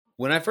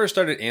When I first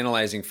started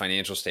analyzing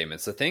financial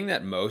statements, the thing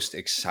that most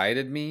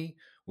excited me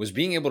was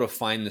being able to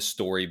find the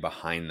story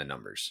behind the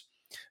numbers.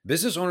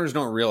 Business owners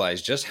don't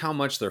realize just how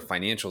much their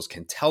financials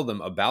can tell them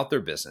about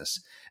their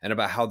business and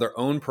about how their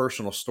own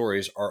personal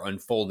stories are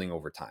unfolding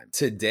over time.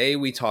 Today,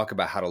 we talk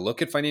about how to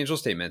look at financial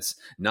statements,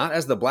 not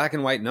as the black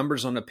and white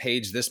numbers on a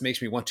page, this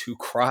makes me want to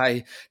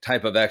cry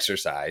type of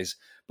exercise,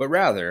 but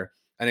rather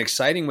an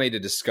exciting way to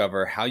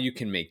discover how you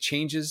can make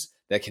changes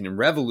that can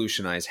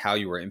revolutionize how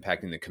you are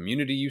impacting the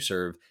community you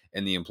serve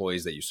and the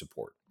employees that you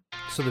support.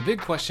 So the big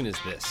question is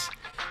this: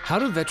 how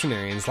do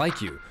veterinarians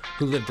like you,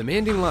 who live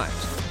demanding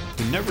lives,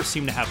 who never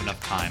seem to have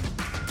enough time,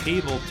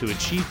 able to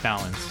achieve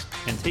balance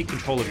and take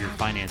control of your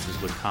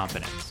finances with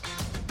confidence?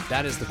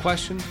 That is the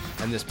question,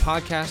 and this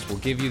podcast will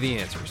give you the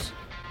answers.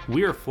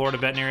 We are Florida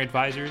Veterinary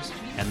Advisors,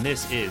 and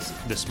this is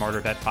the Smarter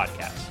Vet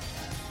Podcast.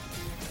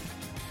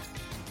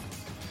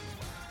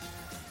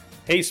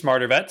 Hey,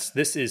 Smarter Vets.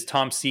 This is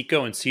Tom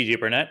Seco and CJ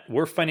Burnett.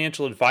 We're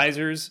financial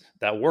advisors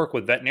that work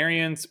with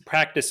veterinarians,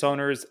 practice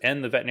owners,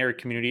 and the veterinary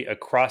community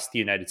across the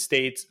United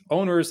States,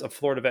 owners of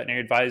Florida Veterinary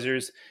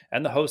Advisors,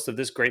 and the host of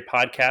this great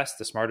podcast,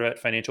 the Smarter Vet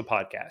Financial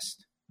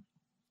Podcast.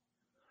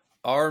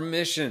 Our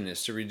mission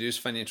is to reduce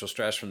financial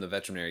stress from the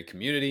veterinary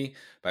community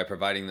by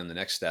providing them the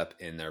next step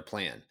in their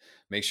plan.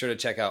 Make sure to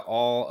check out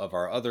all of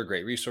our other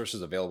great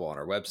resources available on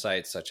our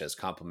website, such as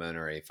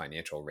complimentary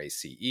financial race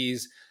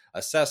CEs,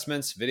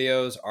 assessments,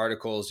 videos,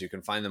 articles. You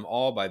can find them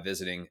all by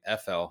visiting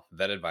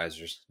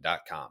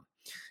flvetadvisors.com.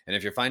 And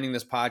if you're finding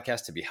this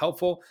podcast to be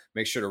helpful,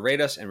 make sure to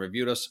rate us and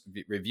review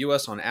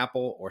us on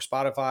Apple or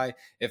Spotify.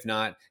 If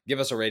not, give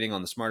us a rating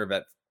on the Smarter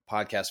Vet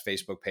Podcast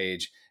Facebook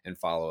page and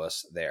follow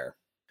us there.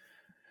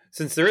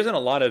 Since there isn't a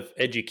lot of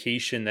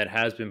education that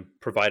has been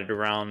provided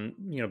around,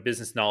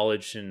 business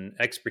knowledge and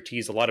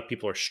expertise, a lot of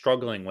people are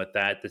struggling with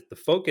that. The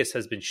focus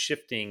has been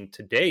shifting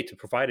today to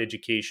provide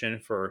education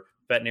for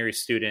veterinary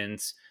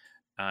students.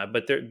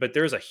 But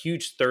there's a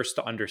huge thirst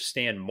to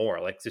understand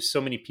more. Like, there's so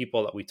many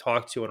people that we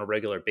talk to on a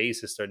regular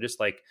basis. They're just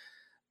like,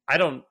 I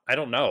don't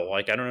know.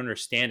 Like, I don't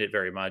understand it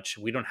very much.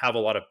 We don't have a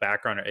lot of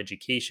background or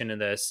education in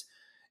this.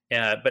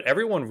 But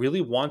everyone really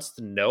wants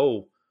to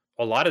know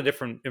a lot of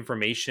different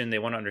information. They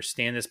want to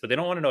understand this, but they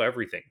don't want to know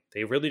everything.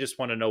 They really just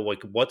want to know,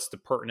 like, what's the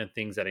pertinent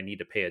things that I need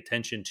to pay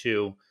attention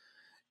to.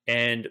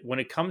 And when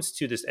it comes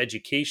to this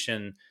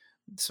education,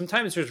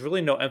 sometimes there's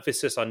really no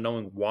emphasis on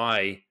knowing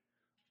why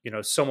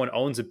someone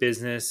owns a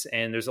business,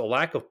 and there's a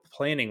lack of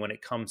planning when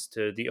it comes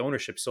to the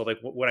ownership. So like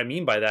what I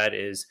mean by that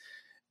is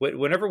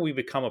whenever we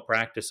become a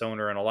practice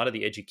owner, and a lot of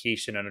the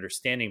education and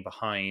understanding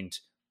behind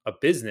a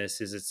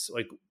business is, it's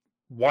like,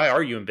 why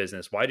are you in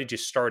business? Why did you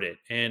start it?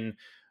 And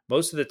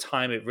most of the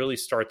time it really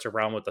starts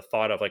around with the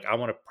thought of, like, I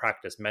want to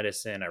practice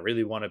medicine. I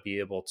really want to be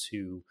able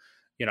to,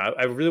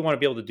 I really want to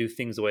be able to do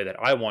things the way that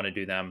I want to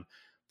do them.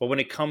 But when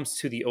it comes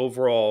to the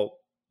overall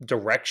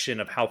direction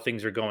of how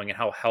things are going and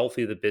how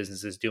healthy the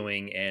business is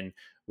doing and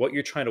what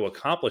you're trying to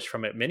accomplish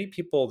from it, many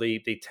people,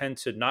 they tend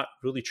to not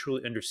really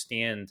truly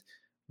understand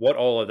what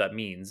all of that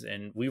means.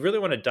 And we really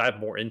want to dive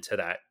more into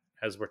that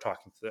as we're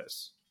talking through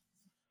this.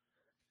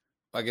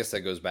 I guess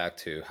that goes back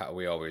to how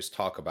we always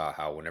talk about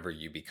how whenever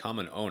you become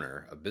an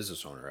owner, a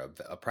business owner,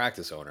 a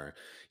practice owner,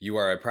 you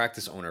are a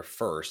practice owner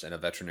first and a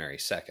veterinary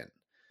second.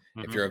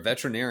 If you're a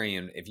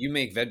veterinarian, if you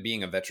make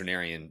being a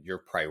veterinarian your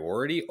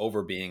priority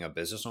over being a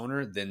business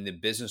owner, then the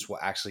business will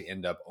actually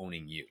end up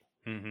owning you.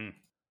 Mm-hmm.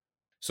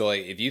 So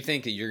like, if you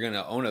think that you're going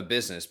to own a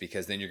business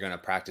because then you're going to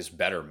practice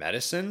better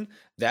medicine,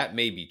 that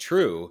may be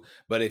true.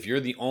 But if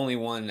you're the only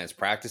one that's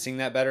practicing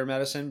that better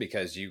medicine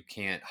because you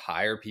can't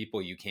hire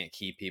people, you can't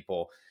keep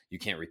people, you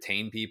can't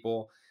retain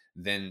people,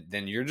 then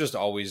you're just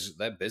always,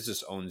 that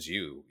business owns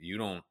you. You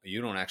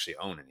don't actually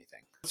own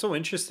anything. What's so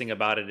interesting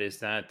about it is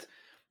that,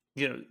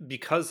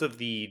 because of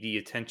the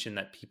attention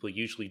that people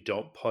usually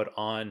don't put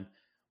on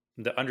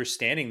the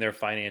understanding their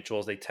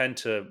financials, they tend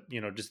to,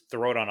 just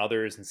throw it on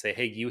others and say,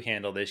 hey, you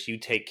handle this, you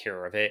take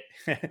care of it.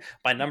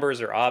 My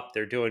numbers are up,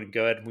 they're doing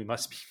good, we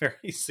must be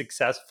very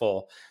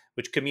successful,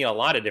 which could mean a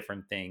lot of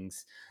different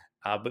things.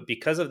 But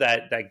because of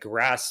that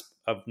grasp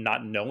of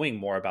not knowing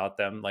more about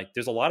them, like,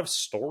 there's a lot of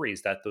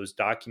stories that those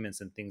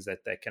documents and things that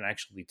can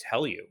actually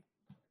tell you.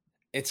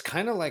 It's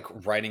kind of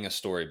like writing a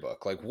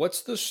storybook. Like,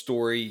 what's the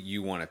story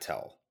you want to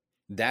tell?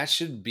 That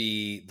should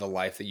be the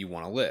life that you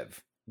want to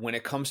live. When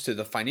it comes to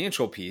the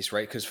financial piece,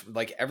 right? Because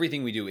like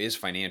everything we do is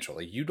financial.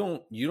 Like, you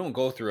don't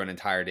go through an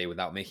entire day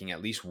without making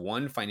at least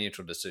one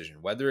financial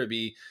decision, whether it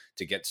be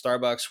to get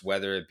Starbucks,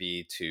 whether it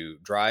be to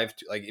drive.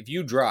 Like, if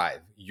you drive,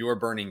 you're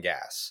burning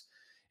gas.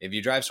 If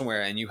you drive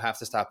somewhere and you have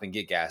to stop and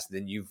get gas,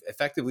 then you've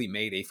effectively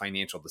made a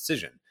financial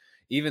decision,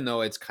 even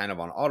though it's kind of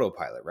on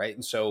autopilot, right?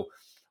 And so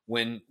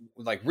when,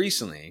 like,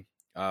 recently,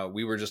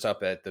 we were just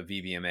up at the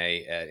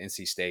VBMA at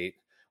NC State,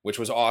 which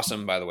was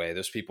awesome, by the way.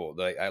 Those people,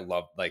 I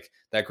love, like,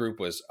 that group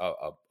was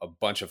a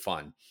bunch of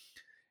fun.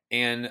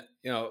 And,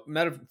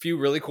 met a few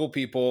really cool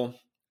people,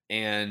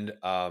 and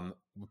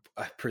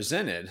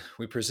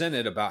we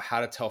presented about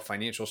how to tell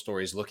financial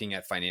stories looking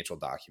at financial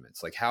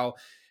documents. Like, how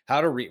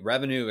how to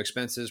revenue,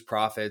 expenses,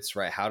 profits,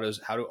 right? How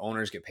do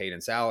owners get paid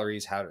in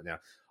salaries? How do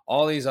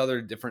all these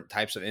other different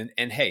types of,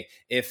 and hey,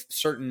 if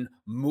certain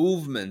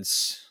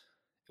movements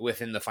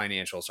within the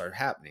financials are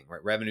happening,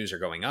 right? Revenues are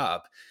going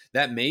up,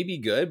 that may be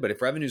good, but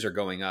if revenues are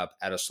going up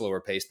at a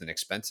slower pace than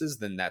expenses,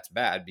 then that's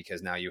bad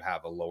because now you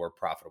have a lower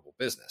profitable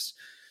business.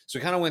 So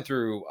we kind of went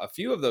through a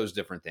few of those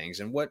different things.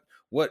 And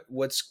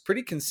what's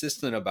pretty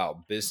consistent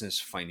about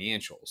business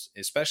financials,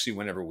 especially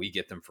whenever we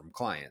get them from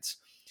clients,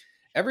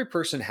 every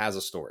person has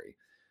a story,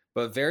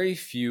 but very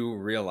few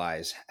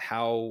realize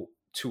how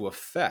to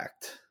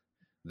affect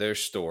their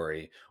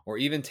story or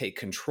even take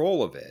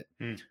control of it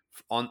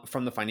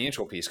from the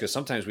financial piece. Because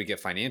sometimes we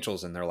get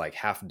financials and they're like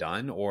half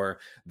done, or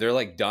they're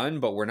like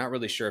done, but we're not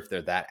really sure if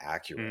they're that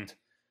accurate.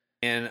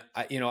 And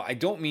I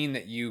don't mean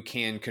that you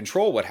can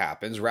control what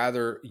happens.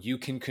 Rather, you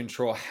can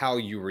control how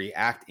you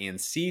react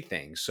and see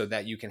things so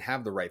that you can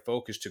have the right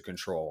focus to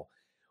control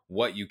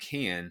what you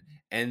can,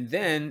 and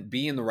then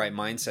be in the right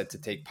mindset to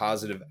take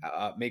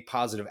make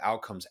positive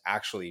outcomes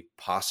actually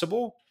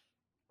possible.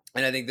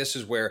 And I think this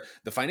is where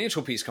the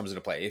financial piece comes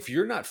into play. If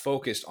you're not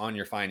focused on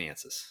your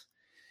finances,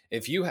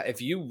 if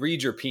you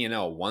read your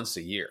P&L once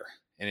a year,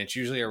 and it's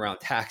usually around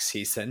tax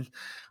season,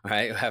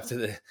 right?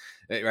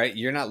 Right.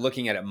 You're not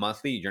looking at it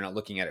monthly. You're not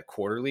looking at it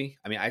quarterly.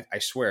 I mean, I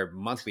swear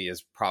monthly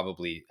is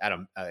probably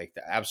like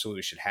that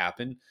absolutely should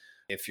happen.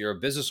 If you're a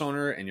business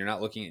owner and you're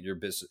not looking at your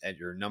business, at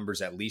your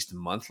numbers at least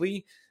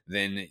monthly,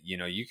 then,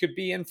 you could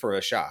be in for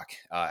a shock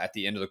at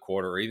the end of the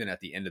quarter or even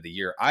at the end of the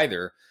year.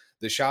 Either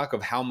the shock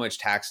of how much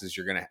taxes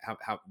you're going to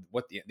have,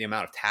 what the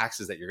amount of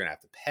taxes that you're going to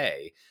have to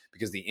pay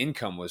because the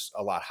income was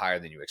a lot higher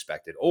than you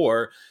expected,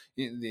 or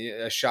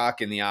a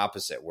shock in the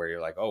opposite where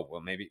you're like, oh,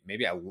 well, maybe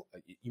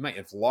you might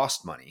have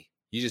lost money.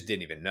 You just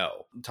didn't even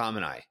know. Tom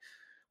and I,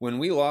 when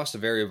we lost a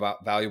very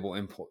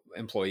valuable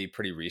employee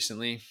pretty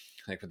recently,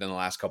 like within the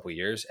last couple of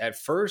years, at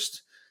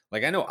first,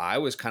 like I know I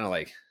was kind of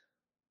like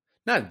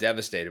not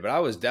devastated, but I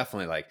was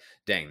definitely like,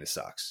 dang, this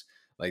sucks.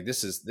 Like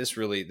this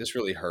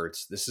really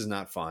hurts. This is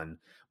not fun.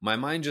 My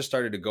mind just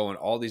started to go in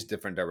all these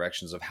different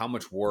directions of how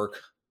much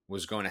work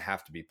was going to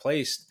have to be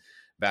placed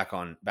back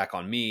on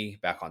me,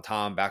 back on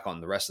Tom, back on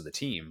the rest of the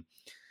team.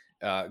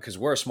 Because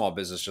we're a small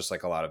business, just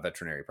like a lot of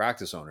veterinary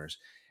practice owners.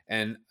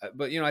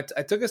 But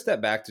I took a step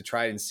back to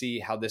try and see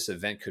how this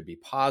event could be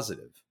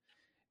positive.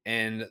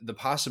 And the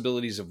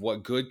possibilities of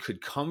what good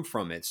could come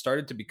from it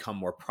started to become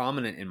more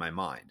prominent in my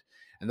mind.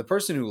 And the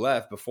person who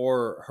left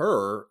before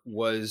her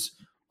was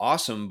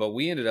awesome, but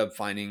we ended up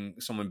finding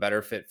someone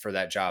better fit for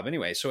that job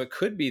anyway. So it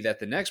could be that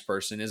the next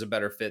person is a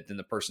better fit than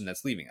the person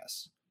that's leaving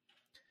us.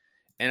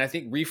 And I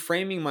think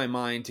reframing my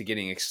mind to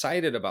getting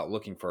excited about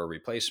looking for a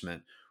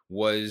replacement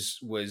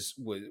was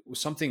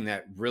something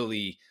that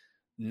really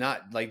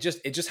it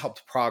just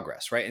helped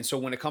progress, right? And so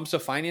when it comes to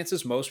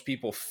finances, most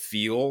people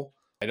feel,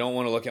 I don't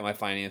want to look at my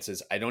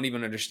finances. I don't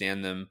even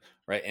understand them,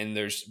 right? And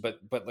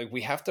but like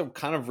we have to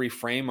kind of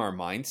reframe our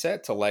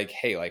mindset to like,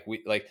 hey,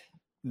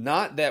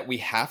 not that we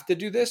have to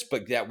do this,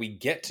 but that we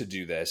get to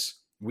do this.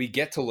 We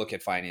get to look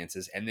at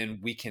finances, and then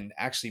we can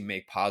actually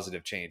make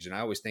positive change. And I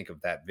always think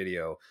of that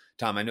video,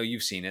 Tom, I know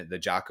you've seen it, the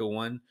Jocko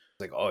one.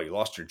 Like, oh, you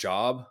lost your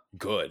job?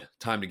 Good.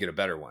 Time to get a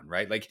better one,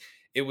 right? Like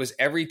it was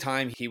every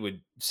time he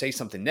would say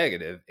something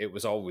negative, it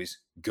was always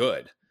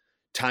good.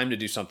 Time to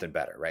do something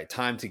better, right?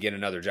 Time to get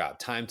another job.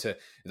 Time to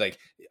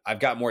I've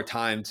got more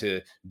time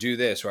to do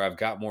this, or I've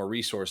got more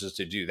resources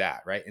to do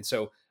that, right? And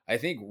so I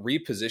think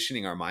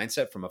repositioning our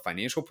mindset from a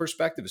financial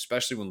perspective,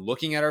 especially when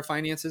looking at our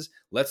finances,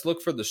 let's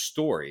look for the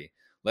story.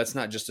 Let's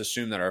not just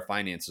assume that our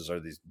finances are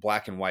these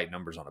black and white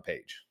numbers on a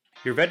page.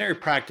 Your veterinary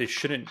practice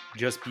shouldn't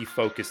just be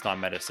focused on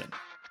medicine.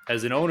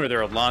 As an owner,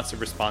 there are lots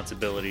of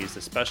responsibilities,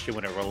 especially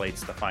when it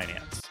relates to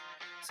finance.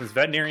 Since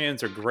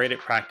veterinarians are great at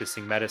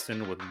practicing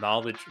medicine with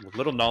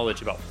little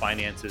knowledge about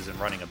finances and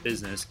running a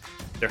business,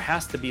 there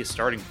has to be a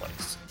starting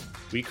place.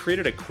 We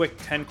created a quick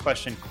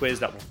 10-question quiz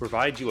that will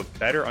provide you a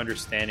better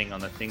understanding on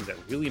the things that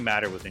really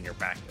matter within your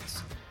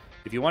practice.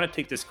 If you want to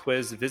take this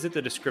quiz, visit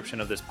the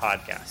description of this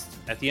podcast.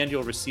 At the end,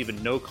 you'll receive a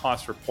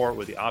no-cost report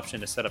with the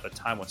option to set up a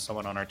time with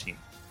someone on our team.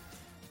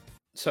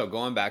 So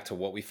going back to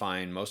what we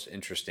find most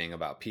interesting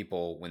about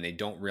people when they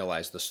don't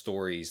realize the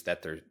stories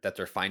that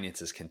their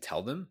finances can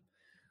tell them,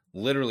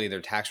 literally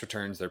their tax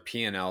returns, their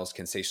P&Ls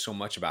can say so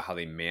much about how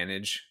they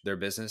manage their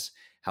business,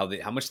 how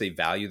much they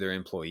value their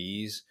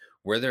employees,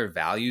 where their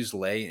values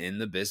lay in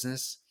the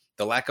business,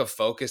 the lack of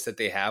focus that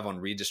they have on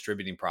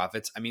redistributing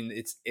profits. I mean,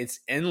 it's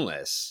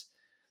endless,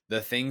 the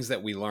things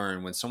that we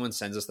learn when someone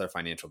sends us their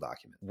financial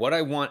document. What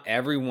I want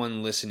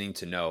everyone listening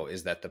to know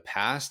is that the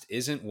past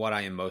isn't what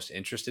I am most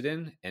interested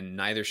in, and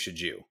neither should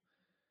you.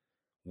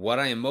 What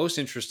I am most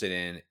interested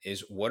in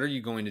is what are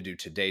you going to do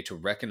today to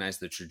recognize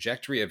the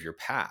trajectory of your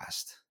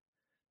past,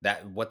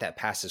 what that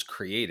past has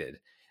created,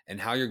 and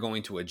how you're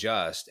going to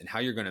adjust and how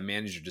you're going to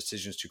manage your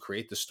decisions to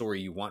create the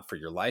story you want for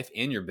your life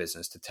and your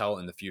business to tell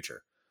in the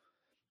future.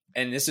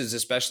 And this is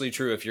especially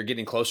true if you're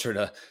getting closer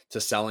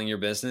to selling your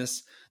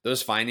business.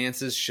 Those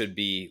finances should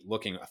be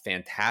looking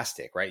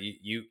fantastic, right?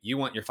 You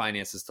want your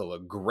finances to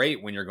look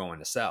great when you're going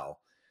to sell,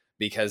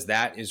 because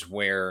that is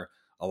where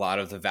a lot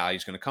of the value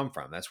is going to come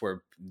from. That's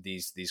where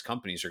these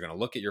companies are going to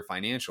look at your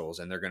financials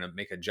and they're going to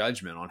make a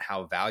judgment on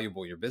how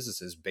valuable your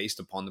business is based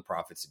upon the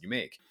profits that you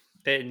make.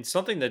 And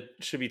something that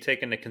should be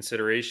taken into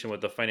consideration with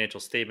the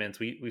financial statements,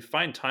 we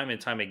find time and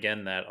time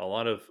again that a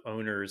lot of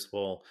owners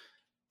will,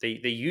 they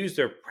use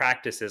their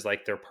practices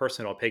like their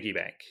personal piggy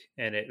bank,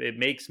 and it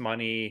makes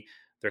money.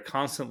 They're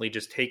constantly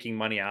just taking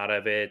money out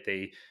of it.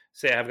 They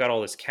say, I've got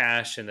all this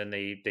cash, and then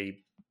they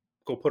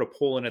go put a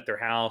pool in at their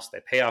house.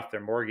 They pay off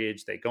their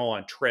mortgage. They go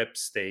on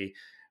trips. They,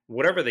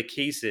 whatever the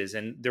case is.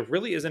 And there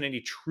really isn't any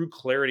true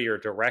clarity or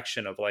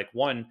direction of like,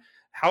 one,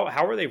 how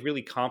are they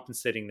really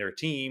compensating their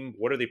team?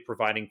 What are they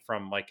providing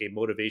from like a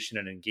motivation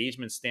and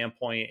engagement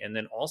standpoint? And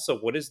then also,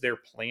 what is their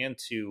plan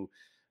to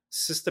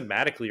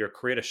systematically or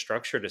create a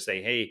structure to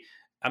say, hey,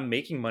 I'm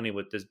making money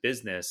with this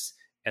business,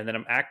 and then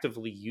I'm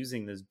actively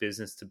using this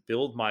business to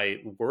build my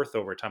worth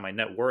over time, my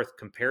net worth,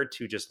 compared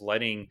to just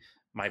letting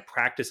my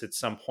practice at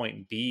some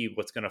point be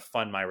what's going to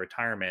fund my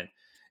retirement.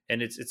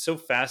 And it's so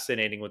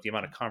fascinating with the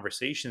amount of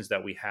conversations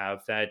that we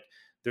have, that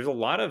there's a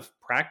lot of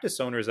practice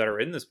owners that are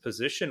in this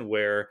position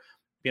where,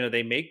 you know,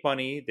 they make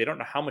money, they don't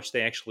know how much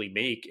they actually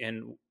make.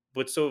 And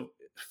what's so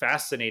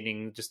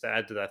fascinating, just to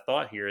add to that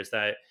thought here, is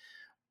that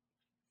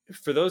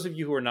for those of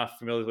you who are not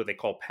familiar with what they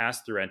call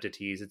pass-through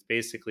entities, it's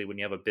basically when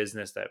you have a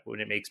business that when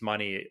it makes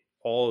money,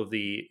 all of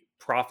the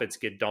profits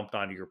get dumped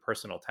onto your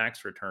personal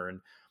tax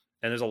return.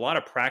 And there's a lot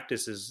of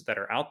practices that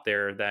are out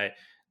there that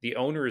the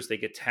owners, they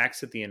get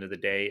taxed at the end of the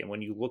day. And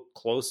when you look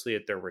closely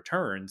at their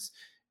returns,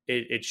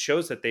 it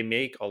shows that they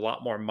make a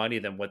lot more money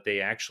than what they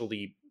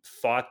actually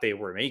thought they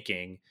were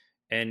making.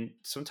 And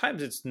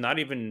sometimes it's not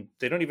even,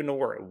 they don't even know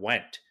where it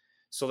went.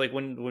 So like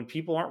when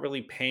people aren't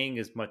really paying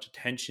as much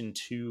attention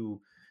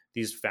to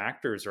these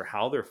factors or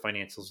how their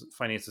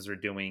finances are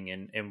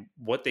doing and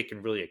what they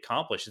can really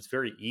accomplish, it's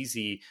very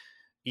easy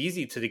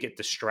to get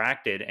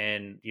distracted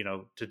and, you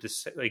know, to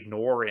just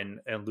ignore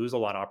and lose a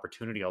lot of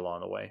opportunity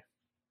along the way.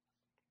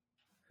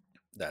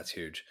 That's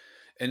huge.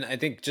 And I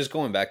think just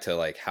going back to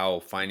like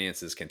how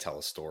finances can tell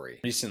a story.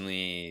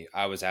 Recently,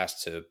 I was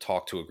asked to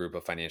talk to a group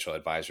of financial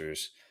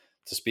advisors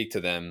to speak to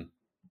them.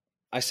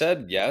 I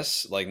said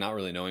yes, like not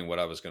really knowing what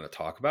I was going to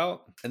talk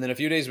about. And then a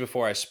few days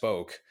before I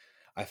spoke,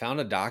 I found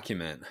a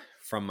document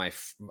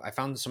I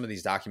found some of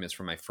these documents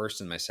from my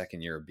first and my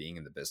second year of being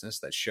in the business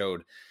that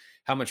showed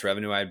how much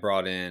revenue I had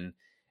brought in.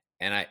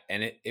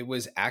 And it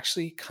was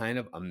actually kind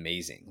of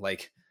amazing.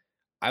 Like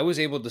I was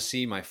able to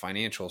see my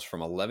financials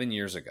from 11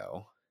 years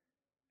ago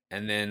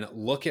and then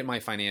look at my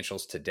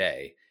financials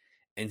today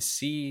and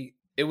see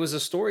it was a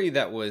story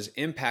that was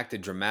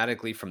impacted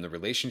dramatically from the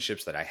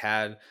relationships that I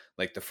had,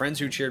 like the friends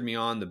who cheered me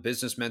on, the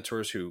business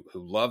mentors who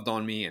loved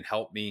on me and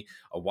helped me,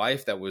 a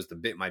wife that was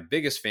my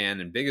biggest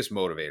fan and biggest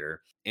motivator,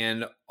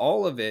 and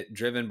all of it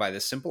driven by the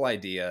simple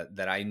idea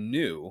that I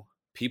knew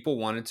people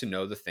wanted to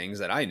know the things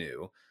that I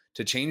knew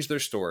to change their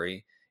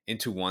story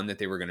into one that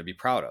they were going to be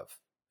proud of,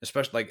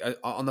 especially like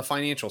on the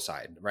financial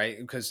side, right?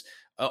 Because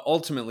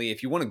ultimately,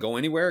 if you want to go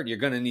anywhere, you're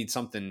going to need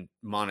something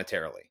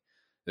monetarily.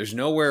 There's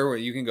nowhere where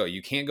you can go.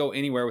 You can't go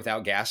anywhere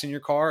without gas in your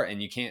car,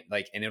 and you can't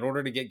and in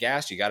order to get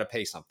gas, you got to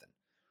pay something.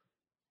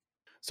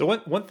 So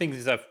one thing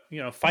is that,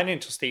 you know,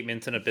 financial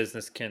statements in a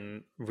business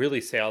can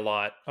really say a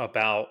lot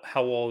about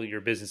how well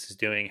your business is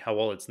doing, how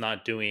well it's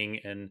not doing,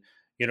 and,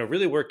 you know,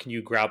 really where can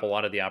you grab a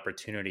lot of the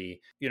opportunity.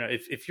 You know,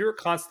 if you're a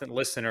constant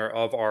listener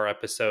of our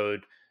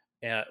episode,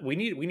 we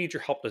need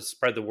your help to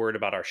spread the word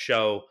about our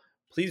show.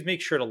 Please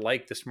make sure to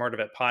like the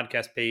SmartEvet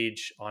podcast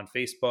page on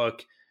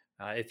Facebook.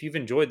 If you've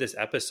enjoyed this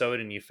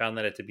episode and you found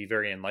that it to be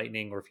very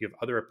enlightening, or if you have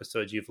other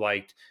episodes you've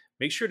liked,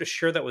 make sure to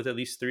share that with at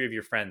least 3 of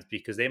your friends,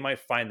 because they might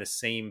find the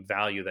same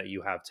value that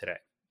you have today.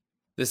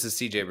 This is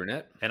CJ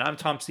Burnett. And I'm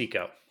Tom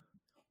Seco.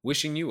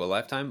 Wishing you a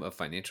lifetime of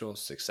financial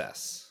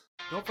success.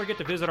 Don't forget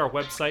to visit our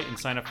website and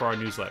sign up for our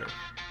newsletter.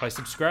 By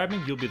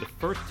subscribing, you'll be the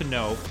first to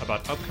know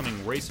about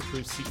upcoming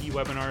race-approved CE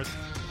webinars,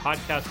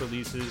 podcast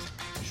releases,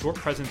 short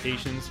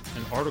presentations,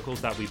 and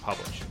articles that we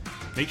publish.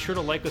 Make sure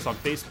to like us on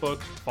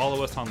Facebook,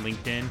 follow us on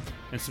LinkedIn,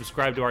 and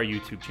subscribe to our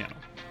YouTube channel.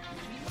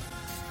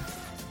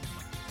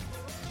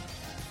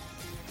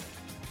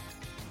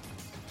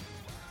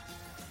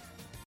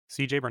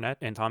 CJ Burnett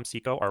and Tom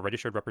Seco are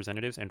registered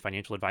representatives and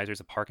financial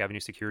advisors of Park Avenue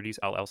Securities,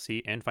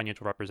 LLC, and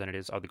financial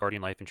representatives of the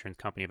Guardian Life Insurance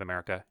Company of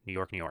America, New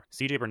York, New York.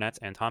 CJ Burnett's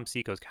and Tom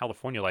Seco's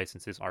California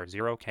licenses are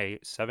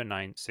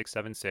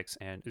 0K79676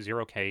 and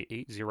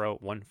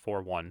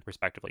 0K80141,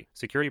 respectively.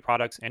 Security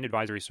products and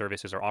advisory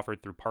services are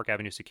offered through Park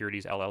Avenue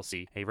Securities,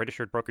 LLC, a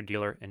registered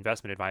broker-dealer,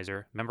 investment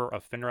advisor, member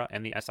of FINRA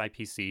and the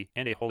SIPC,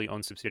 and a wholly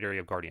owned subsidiary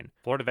of Guardian.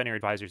 Florida Veterinary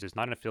Advisors is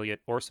not an affiliate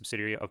or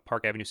subsidiary of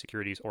Park Avenue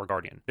Securities or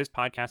Guardian. This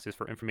podcast is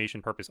for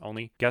information purposes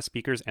only. Guest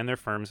speakers and their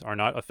firms are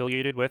not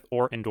affiliated with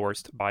or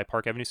endorsed by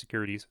Park Avenue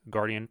Securities,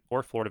 Guardian,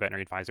 or Florida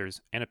Veterinary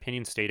Advisors, and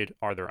opinions stated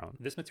are their own.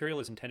 This material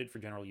is intended for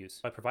general use.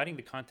 By providing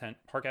the content,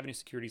 Park Avenue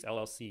Securities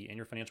LLC and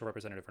your financial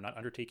representative are not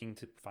undertaking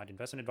to provide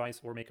investment advice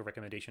or make a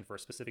recommendation for a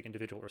specific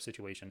individual or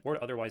situation, or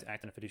to otherwise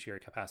act in a fiduciary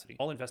capacity.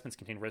 All investments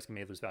contain risk and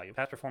may lose value.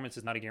 Past performance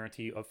is not a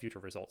guarantee of future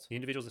results. The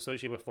individuals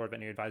associated with Florida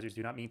Veterinary Advisors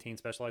do not maintain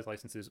specialized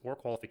licenses or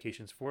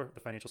qualifications for the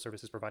financial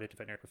services provided to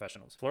veterinary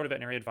professionals. Florida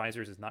Veterinary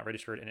Advisors is not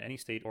registered in any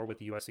state or with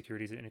the U.S.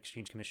 Securities and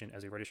Exchange Commission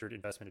as a registered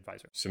investment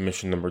advisor.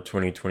 Submission number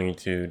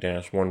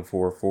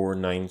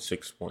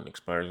 2022-144961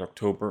 expires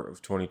October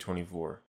of 2024.